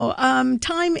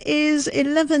Time is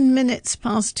 11 minutes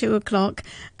past 2 o'clock,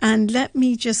 and let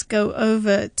me just go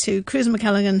over to Cruz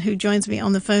McCalligan, who joins me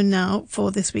on the phone now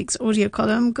for this week's audio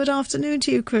column. Good afternoon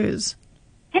to you, Cruz.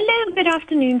 Hello, good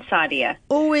afternoon, Sadia.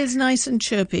 Always nice and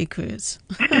chirpy, Cruz.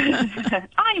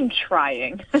 I'm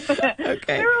trying.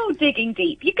 Okay. We're all digging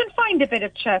deep. You can find a bit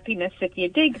of chirpiness if you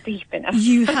dig deep enough.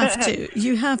 You have to.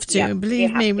 You have to. Yep,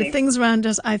 Believe me, with things around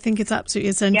us, I think it's absolutely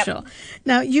essential. Yep.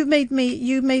 Now, you made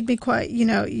me quite,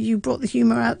 you brought the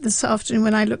humour out this afternoon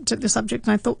when I looked at the subject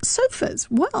and I thought, sofas.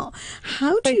 Well,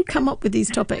 how do you come up with these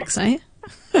topics, eh?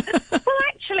 Well,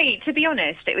 actually, to be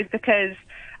honest, it was because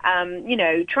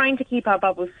trying to keep our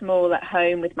bubbles small at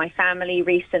home with my family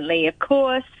recently, of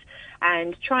course,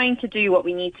 and trying to do what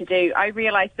we need to do, I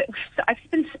realised that I've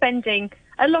been spending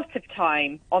a lot of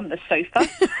time on the sofa.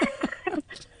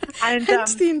 And,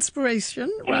 hence the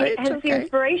inspiration, right? Hence the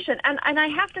inspiration. And I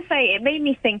have to say, it made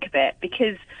me think a bit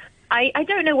because I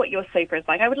don't know what your sofa is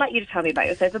like. I would like you to tell me about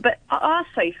your sofa, but our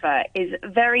sofa is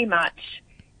very much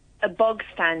a bog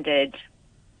standard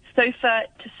sofa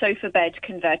to sofa bed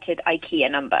converted IKEA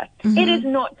number. Mm-hmm. It is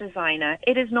not designer.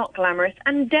 It is not glamorous.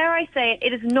 And dare I say it,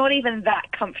 it is not even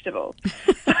that comfortable.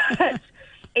 But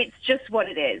it's just what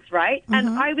it is, right? Mm-hmm. And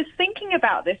I was thinking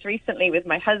about this recently with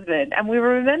my husband, and we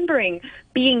were remembering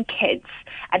being kids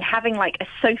and having like a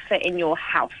sofa in your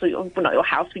house. Well, not your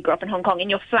house. We grew up in Hong Kong, in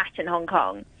your flat in Hong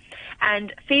Kong.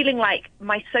 And feeling like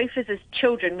my sofas as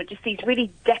children were just these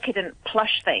really decadent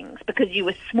plush things because you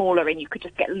were smaller and you could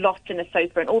just get lost in a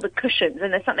sofa and all the cushions.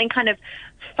 And there's something kind of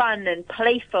fun and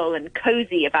playful and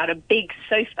cozy about a big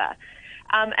sofa.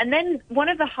 And then one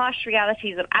of the harsh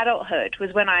realities of adulthood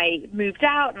was when I moved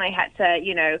out and I had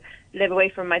to, live away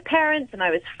from my parents and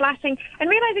I was flatting and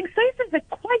realizing sofas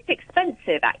are quite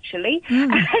expensive, actually,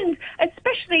 and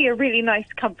especially a really nice,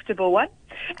 comfortable one.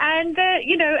 And,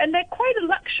 and they're quite a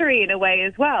luxury in a way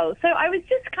as well. So I was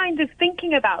just kind of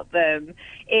thinking about them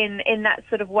in that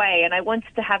sort of way, and I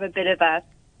wanted to have a bit of a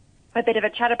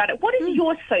chat about it. What is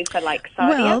your sofa like, Sadia?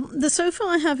 Well, the sofa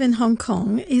I have in Hong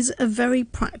Kong is a very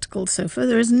practical sofa.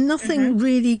 There is nothing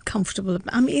really comfortable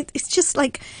about it. I mean, it's just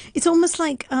like, it's almost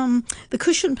like the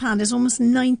cushion pad is almost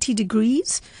 90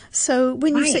 degrees. So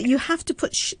when you say you have to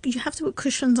put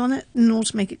cushions on it in order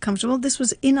to make it comfortable. This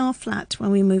was in our flat when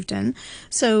we moved in,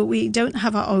 so we don't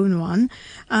have our own one.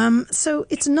 So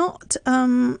it's not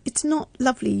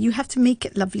lovely. You have to make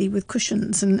it lovely with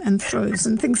cushions and throws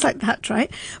and things like that, right?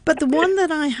 But the one that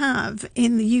I have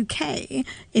in the UK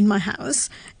in my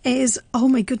house is, oh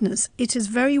my goodness, it is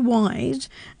very wide.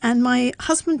 And my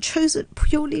husband chose it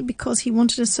purely because he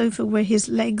wanted a sofa where his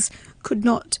legs could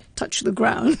not touch the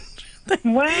ground.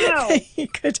 Wow. he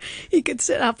could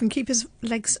sit up and keep his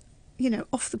legs,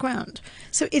 off the ground.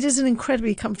 So it is an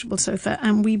incredibly comfortable sofa,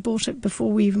 and we bought it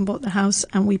before we even bought the house,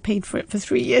 and we paid for it for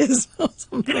 3 years or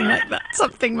something like that,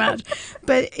 something mad.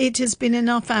 But it has been in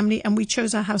our family, and we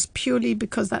chose our house purely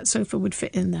because that sofa would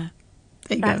fit in there.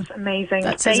 There you That's go. amazing.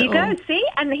 That there you go. all. See?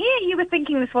 And here you were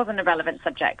thinking this wasn't a relevant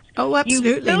subject. Oh,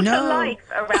 absolutely. You built a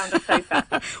life around a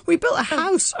sofa. We built a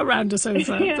house around a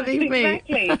sofa, yeah, believe me.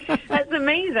 Exactly. That's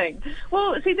amazing.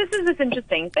 Well, see, this is this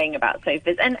interesting thing about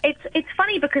sofas. And it's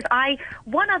funny because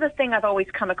one other thing I've always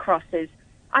come across is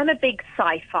I'm a big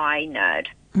sci-fi nerd.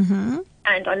 Mm-hmm.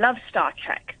 And I love Star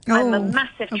Trek. I'm a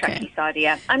massive Trekkie,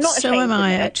 Sadia. I'm not ashamed. So am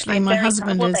I, of it. actually. My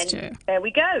husband is too. There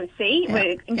we go. See? Yeah.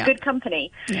 We're in good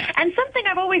company. Yeah. And something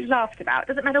I've always laughed about,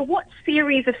 doesn't matter what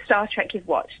series of Star Trek you've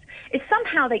watched, is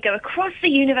somehow they go across the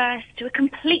universe to a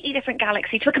completely different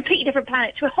galaxy, to a completely different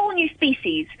planet, to a whole new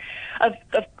species of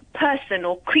person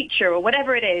or creature or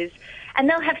whatever it is, and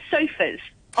they'll have sofas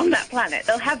on that planet.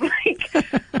 They'll have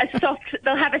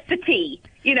they'll have a settee.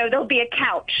 There'll be a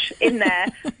couch in there.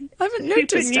 I haven't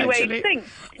noticed, actually. I'm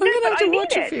going to have to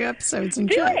watch a few episodes and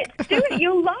check. Do it.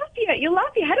 You'll laugh your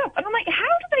head off. And I'm like, how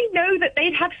do they know that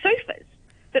they'd have sofas?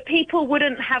 That people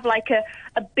wouldn't have like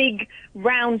a big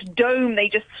round dome they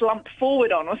just slump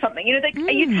forward on or something. Are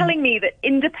you telling me that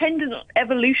independent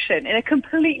evolution in a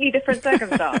completely different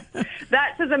circumstance,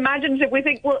 that's as imaginative? We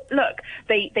think, well, look,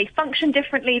 they function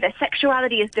differently, their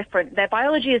sexuality is different, their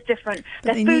biology is different,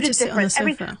 their food is different,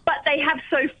 but they have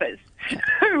sofas.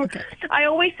 So I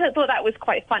always thought that was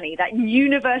quite funny, that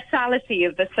universality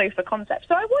of the sofa concept.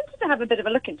 So I wanted to have a bit of a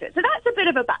look into it. So that's a bit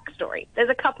of a backstory. There's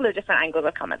a couple of different angles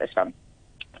I've come at this from.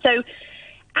 So,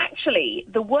 actually,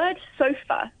 the word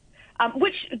sofa,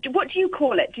 what do you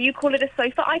call it? Do you call it a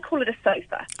sofa? I call it a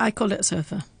sofa. I call it a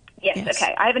sofa. Yes,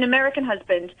 okay. I have an American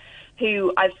husband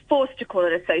who I've forced to call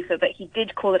it a sofa, but he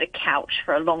did call it a couch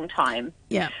for a long time.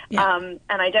 Yeah. And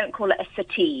I don't call it a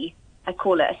settee I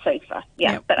call it a sofa.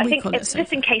 Yeah, Yep, but I we think call it a just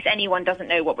sofa. in case anyone doesn't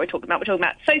know what we're talking about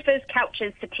sofas,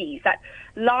 couches, settees, that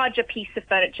larger piece of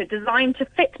furniture designed to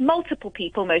fit multiple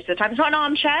people most of the time. It's not an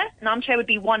armchair. An armchair would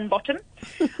be one bottom.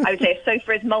 I would say a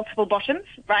sofa is multiple bottoms,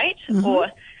 right?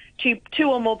 Or two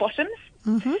or more bottoms.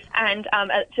 And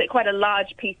it's quite a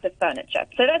large piece of furniture.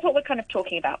 So that's what we're kind of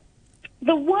talking about.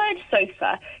 The word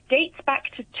sofa dates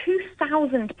back to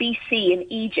 2000 BC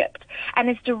in Egypt and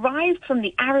is derived from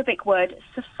the Arabic word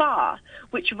safar,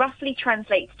 which roughly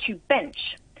translates to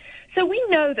bench. So we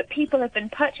know that people have been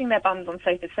perching their bums on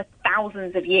sofas for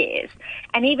thousands of years.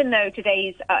 And even though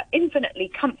today's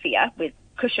infinitely comfier with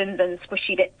cushions and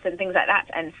squishy bits and things like that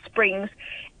and springs,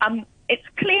 it's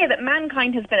clear that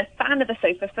mankind has been a fan of the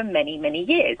sofa for many, many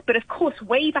years. But of course,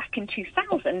 way back in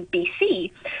 2000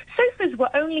 BC, sofas were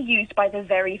only used by the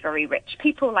very, very rich,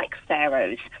 people like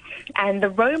pharaohs. And the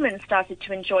Romans started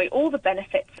to enjoy all the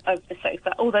benefits of the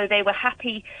sofa, although they were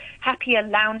happier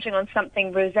lounging on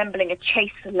something resembling a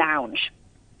chaise lounge.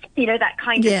 You know, that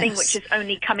kind of thing which is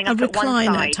only coming up at one side.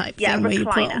 A recliner type thing where you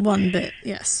put one bit,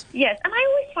 yes. Yes, and I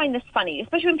always find this funny,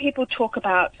 especially when people talk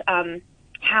about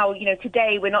how, you know,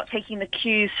 today we're not taking the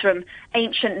cues from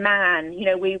ancient man. You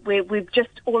know, we've just,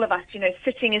 all of us, you know,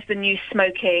 sitting is the new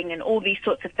smoking and all these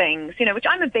sorts of things, you know, which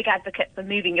I'm a big advocate for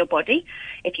moving your body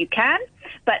if you can.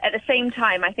 But at the same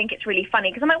time, I think it's really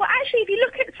funny because I'm like, well, actually, if you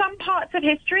look at some parts of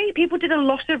history, people did a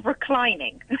lot of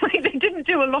reclining. Like, they didn't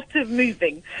do a lot of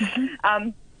moving.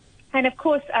 And of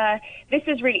course, this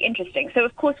is really interesting. So,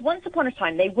 of course, once upon a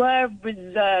time, they were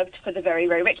reserved for the very,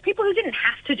 very rich. People who didn't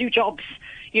have to do jobs.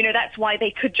 You know, that's why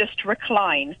they could just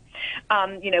recline,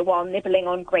 you know, while nibbling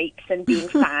on grapes and being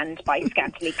fanned by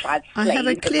scantily clad slaves. I have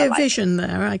a clear vision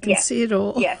there. I can see it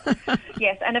all. Yes.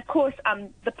 And of course,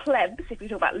 the plebs, if we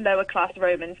talk about lower class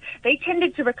Romans, they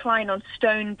tended to recline on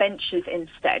stone benches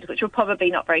instead, which were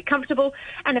probably not very comfortable.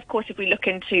 And of course, if we look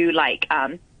into like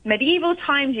medieval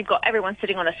times, you've got everyone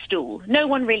sitting on a stool. No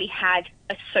one really had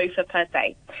a sofa per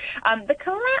se. The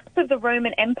collapse of the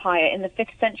Roman Empire in the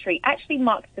 5th century actually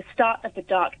marked the start of the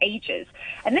Dark Ages.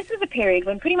 And this was a period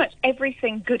when pretty much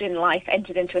everything good in life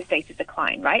entered into a state of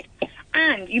decline, right?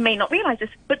 And you may not realize this,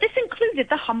 but this included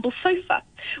the humble sofa,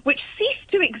 which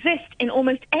ceased to exist in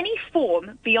almost any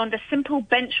form beyond a simple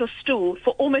bench or stool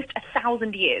for almost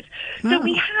 1,000 years. So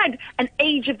we had an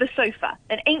age of the sofa,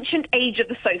 an ancient age of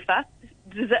the sofa,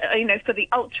 you know, for the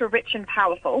ultra rich and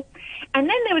powerful. And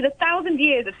then there was 1,000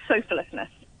 years of sofalessness,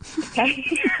 okay?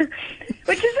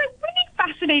 Which is a really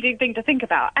fascinating thing to think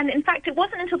about. And in fact, it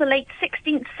wasn't until the late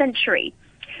 16th century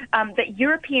that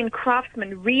European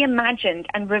craftsmen reimagined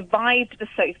and revived the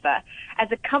sofa as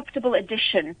a comfortable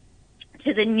addition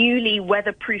to the newly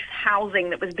weatherproof housing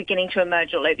that was beginning to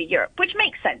emerge all over Europe, which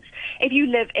makes sense. If you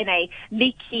live in a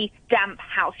leaky, damp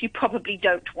house, you probably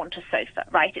don't want a sofa,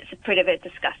 right? It's a bit of a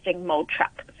disgusting mold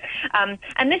trap.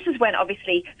 And this is when,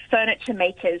 obviously, furniture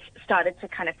makers started to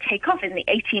kind of take off in the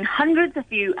 1800s, a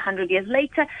few hundred years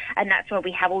later, and that's where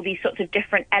we have all these sorts of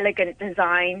different elegant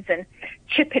designs and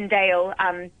Chippendale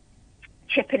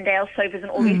sofas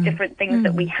and all these different things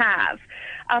that we have.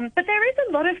 But there is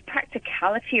a lot of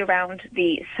practicality around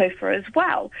the sofa as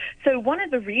well. So one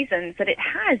of the reasons that it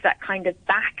has that kind of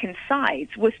back and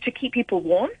sides was to keep people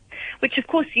warm, which of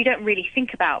course you don't really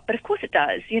think about, but of course it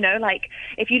does. You know, like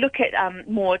if you look at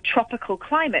more tropical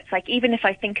climates, like even if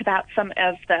I think about some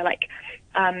of the like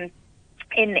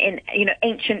in you know,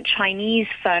 ancient Chinese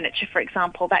furniture, for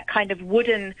example, that kind of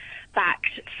wooden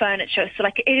backed furniture. So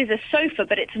like it is a sofa,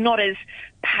 but it's not as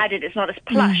padded, it's not as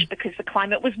plush because the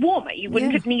climate was warmer. You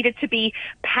wouldn't have needed to be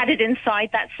padded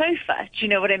inside that sofa. Do you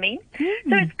know what I mean? So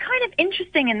it's kind of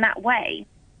interesting in that way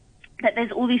that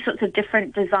there's all these sorts of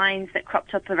different designs that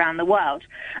cropped up around the world.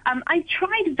 I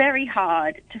tried very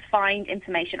hard to find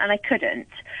information, and I couldn't,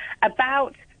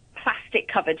 about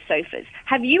plastic-covered sofas.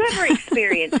 Have you ever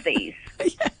experienced these?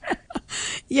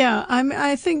 Yeah,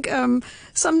 I think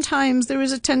sometimes there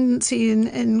is a tendency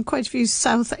in quite a few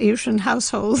South Asian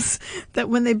households that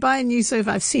when they buy a new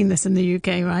sofa, I've seen this in the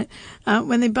UK, right?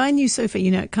 When they buy a new sofa,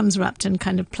 you know, it comes wrapped in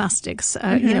kind of plastics,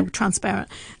 you know, transparent.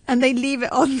 And they leave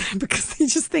it on there because they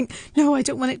just think, no, I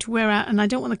don't want it to wear out and I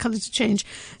don't want the colour to change.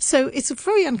 So it's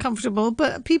very uncomfortable,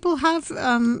 but people have,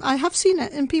 I have seen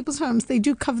it in people's homes. They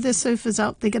do cover their sofas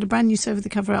up. They get a brand new sofa, they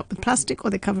cover it up with plastic,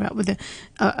 or they cover it up with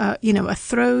a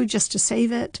throw just to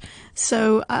save it.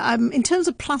 So in terms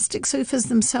of plastic sofas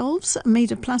themselves,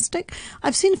 made of plastic,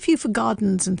 I've seen a few for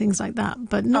gardens and things like that,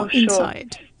 but not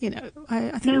inside.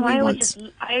 I think No,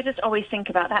 we I just always think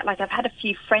about that. Like, I've had a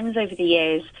few friends over the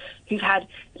years who've had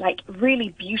like really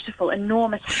beautiful,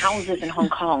 enormous houses in Hong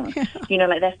Kong. Yeah.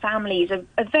 Like their families are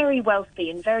very wealthy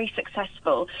and very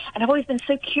successful. And I've always been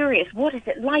so curious, what is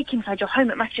it like inside your home?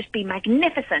 It must just be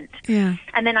magnificent. Yeah.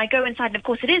 And then I go inside, and of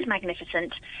course it is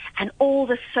magnificent, and all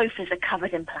the sofas are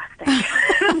covered in plastic.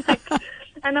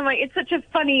 And I'm like, it's such a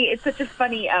funny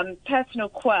personal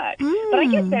quirk. But I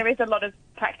guess there is a lot of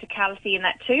practicality in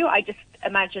that too. I just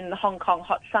imagine the Hong Kong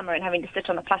hot summer and having to sit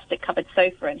on a plastic-covered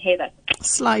sofa and hear that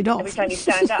slide off every time you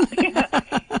stand up.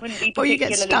 Wouldn't be or you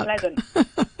get particularly stuck. pleasant.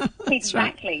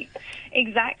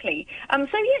 Exactly. So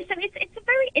it's a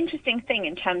very interesting thing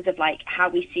in terms of like how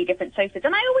we see different sofas,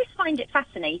 and I always find it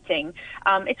fascinating.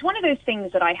 It's one of those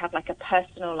things that I have like a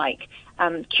personal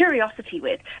curiosity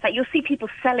with. Like, you'll see people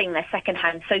selling their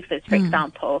second-hand sofas, for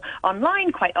example,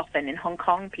 online quite often in Hong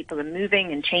Kong. People are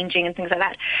moving and changing and things like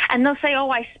that, and they'll say,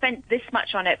 "Oh, I spent this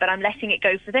much on it, but I'm letting it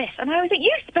go for this." And I always think,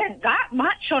 "You spent that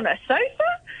much on a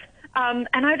sofa?" And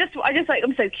I just like,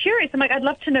 I'm so curious. I'm like, I'd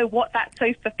love to know what that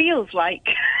sofa feels like.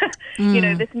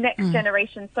 This next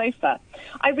generation sofa.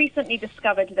 I recently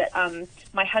discovered that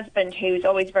my husband, who's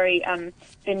always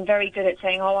been very good at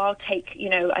saying, "Oh, I'll take,"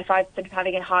 if I've been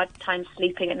having a hard time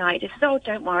sleeping at night, he says, "Oh,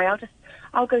 don't worry,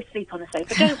 I'll go sleep on the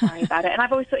sofa. Don't worry about it." And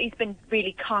I've always thought he's been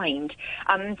really kind.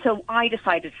 So I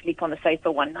decided to sleep on the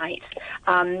sofa one night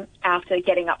after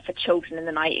getting up for children in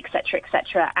the night,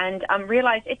 etc., and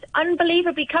realised it's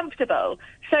unbelievably comfortable.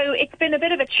 So it's been a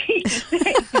bit of a cheat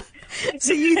thing.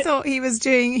 So you thought he was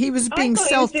being selfless. I thought he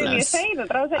was doing me a favour,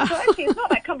 but I was like, well, actually, it's not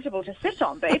that comfortable to sit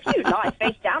on. But if you lie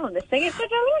face down on this thing, it's a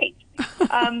delight.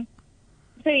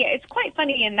 So yeah, it's quite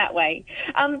funny in that way.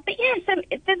 But yeah, so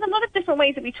there's a lot of different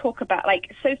ways that we talk about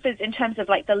like sofas in terms of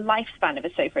like the lifespan of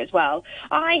a sofa as well.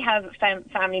 I have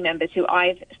family members who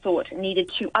I've thought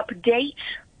needed to update,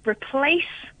 replace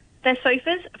their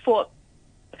sofas for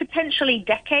potentially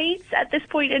decades at this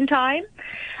point in time.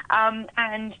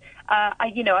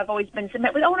 I've always been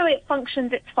met with, "Oh no, it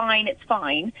functions, it's fine."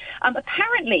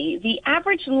 Apparently, the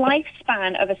average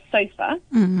lifespan of a sofa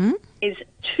is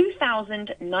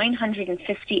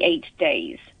 2,958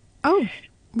 days. Oh,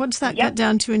 what does that get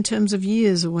down to in terms of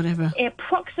years or whatever?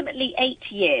 Approximately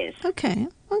 8 years. Okay,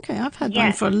 I've had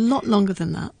mine for a lot longer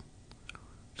than that.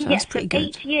 So that's pretty good.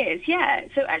 8 years, yeah.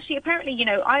 So actually, apparently,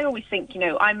 I always think,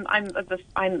 I'm of a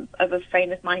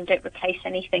frame of mind, don't replace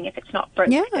anything if it's not broke,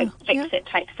 don't fix it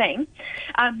type thing.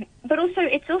 But also,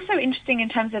 it's also interesting in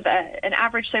terms of an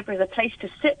average sofa as a place to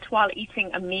sit while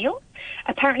eating a meal.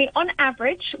 Apparently, on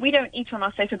average, we don't eat on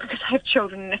our sofa because I have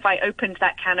children, and if I opened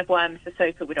that can of worms, the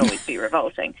sofa would always be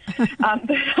revolting.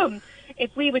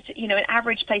 If we were to, an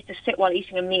average place to sit while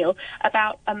eating a meal,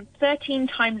 about 13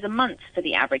 times a month for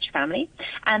the average family,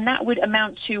 and that would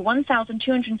amount to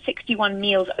 1,261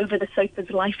 meals over the sofa's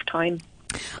lifetime.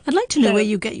 I'd like to know where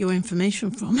you get your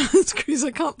information from, because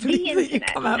I can't believe that you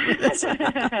come out with this.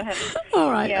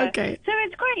 All right, okay. So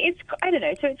it's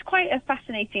quite a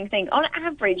fascinating thing. On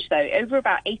average, though, over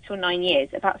about 8 or 9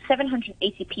 years, about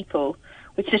 780 people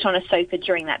would sit on a sofa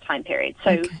during that time period.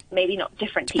 So maybe not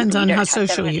different people. Depends on how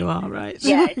social you are, right?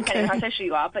 Yeah, it depends on how social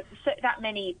you are. But that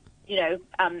many,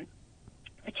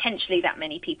 potentially that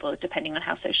many people, depending on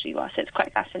how social you are. So it's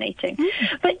quite fascinating.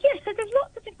 But yes, so there's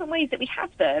lots of different ways that we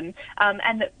have them,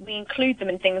 and that we include them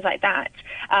and things like that.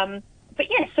 But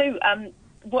yeah, so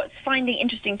what's finding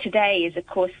interesting today is, of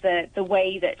course, the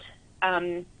way that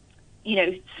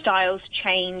styles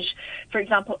change. For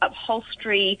example,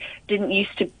 upholstery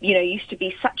used to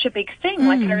be such a big thing.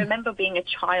 Like, I remember being a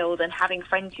child and having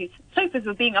friends whose sofas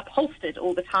were being upholstered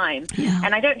all the time. Yeah.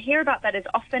 And I don't hear about that as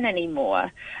often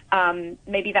anymore.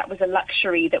 Maybe that was a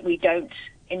luxury that we don't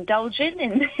indulge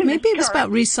in maybe it was about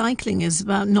recycling, is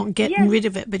about not getting rid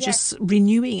of it, but just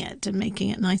renewing it and making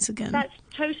it nice again. That's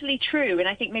totally true. And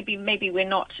I think maybe we're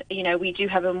not, we do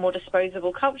have a more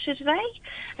disposable culture today,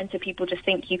 and so people just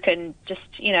think you can just,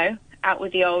 out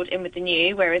with the old, in with the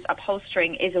new, whereas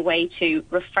upholstering is a way to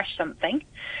refresh something,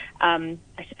 I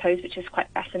suppose, which is quite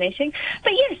fascinating.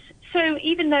 But yes, so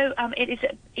even though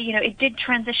it did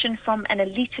transition from an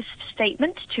elitist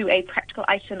statement to a practical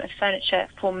item of furniture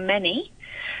for many,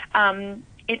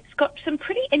 it's got some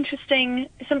pretty interesting,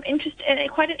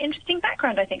 quite an interesting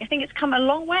background, I think. I think it's come a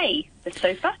long way the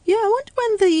sofa. Yeah, I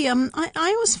wonder when I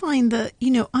always find that,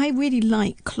 I really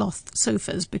like cloth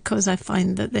sofas because I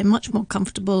find that they're much more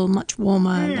comfortable, much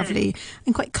warmer, lovely,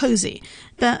 and quite cozy.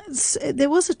 But there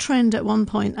was a trend at one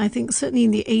point, I think certainly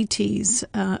in the 80s,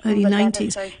 early the leather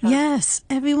 90s. sofa. Yes,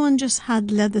 everyone just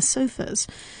had leather sofas.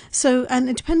 So,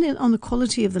 and depending on the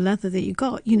quality of the leather that you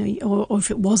got, or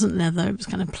if it wasn't leather, it was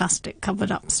kind of plastic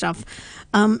covered up stuff,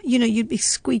 you'd be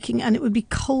squeaking and it would be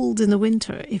cold in the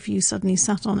winter if you suddenly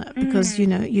sat on it because,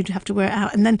 you'd have to wear it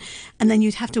out. And then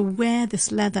you'd have to wear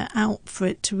this leather out for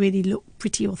it to really look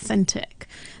pretty authentic.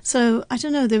 So, I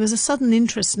don't know, there was a sudden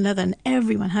interest in leather and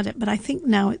everyone had it. But I think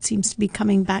now it seems to be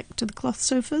coming back to the cloth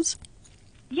sofas.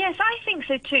 Yes, I think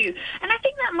so too. And I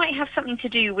think that might have something to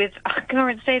do with our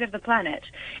current state of the planet,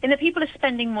 in that people are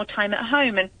spending more time at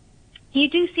home. And you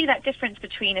do see that difference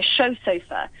between a show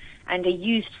sofa and a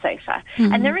used sofa.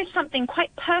 Mm-hmm. And there is something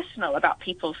quite personal about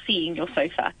people seeing your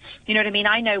sofa. You know what I mean?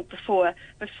 I know before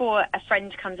a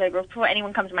friend comes over, or before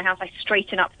anyone comes to my house, I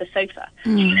straighten up the sofa.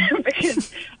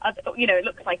 Because, it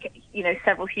looks like,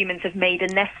 several humans have made a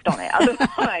nest on it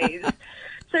otherwise.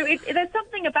 So there's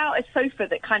something about a sofa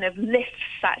that kind of lifts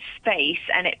that space,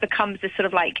 and it becomes this sort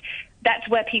of like, that's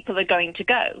where people are going to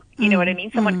go. You know what I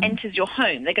mean? Someone enters your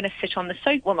home, they're going to sit on the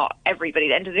sofa. Well, not everybody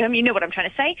that enters your home. You know what I'm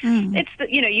trying to say? It's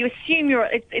that, you assume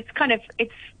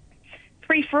it's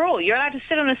free for all. You're allowed to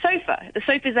sit on a sofa. The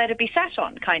sofa's there to be sat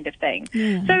on, kind of thing.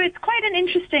 Yeah. So it's quite an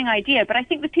interesting idea. But I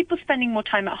think with people spending more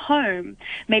time at home,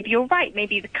 maybe you're right.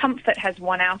 Maybe the comfort has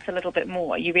won out a little bit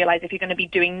more. You realise if you're going to be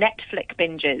doing Netflix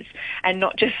binges and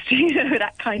not just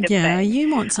that kind of thing. Yeah,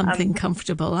 you want something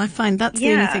comfortable. I find that's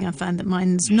the only thing I find, that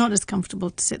mine's not as comfortable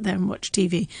to sit there and watch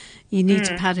TV. You need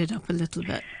to pad it up a little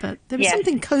bit. But there's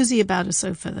something cosy about a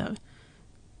sofa, though.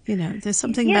 There's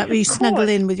something about where you snuggle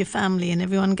in with your family and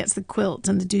everyone gets the quilt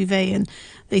and the duvet and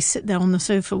they sit there on the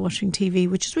sofa watching TV,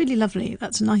 which is really lovely.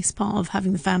 That's a nice part of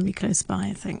having the family close by,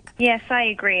 I think. Yes, I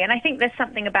agree. And I think there's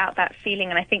something about that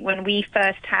feeling. And I think when we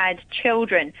first had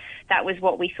children, that was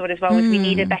what we thought as well, was we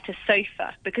need a better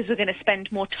sofa because we're going to spend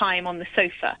more time on the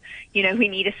sofa. We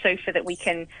need a sofa that we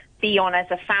can be on as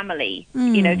a family,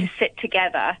 to sit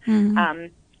together.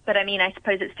 But I mean, I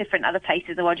suppose it's different in other places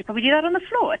in the world. You probably do that on the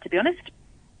floor, to be honest.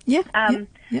 Yeah. But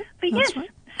yes, right.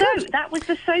 So that was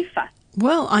the sofa.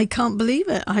 Well, I can't believe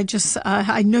it.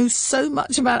 I know so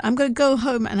much about it. I'm going to go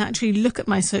home and actually look at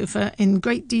my sofa in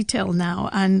great detail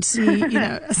now and see,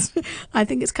 I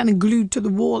think it's kind of glued to the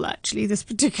wall, actually, this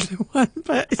particular one,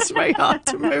 but it's very hard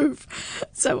to move.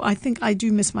 So I think I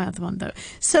do miss my other one, though.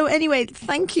 So anyway,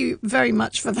 thank you very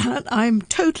much for that. I'm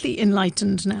totally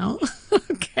enlightened now.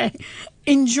 Okay.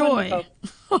 Enjoy. Wonderful.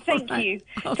 Thank you.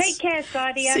 Take care,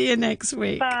 Sadia. See you next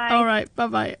week. Bye. All right.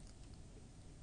 Bye-bye.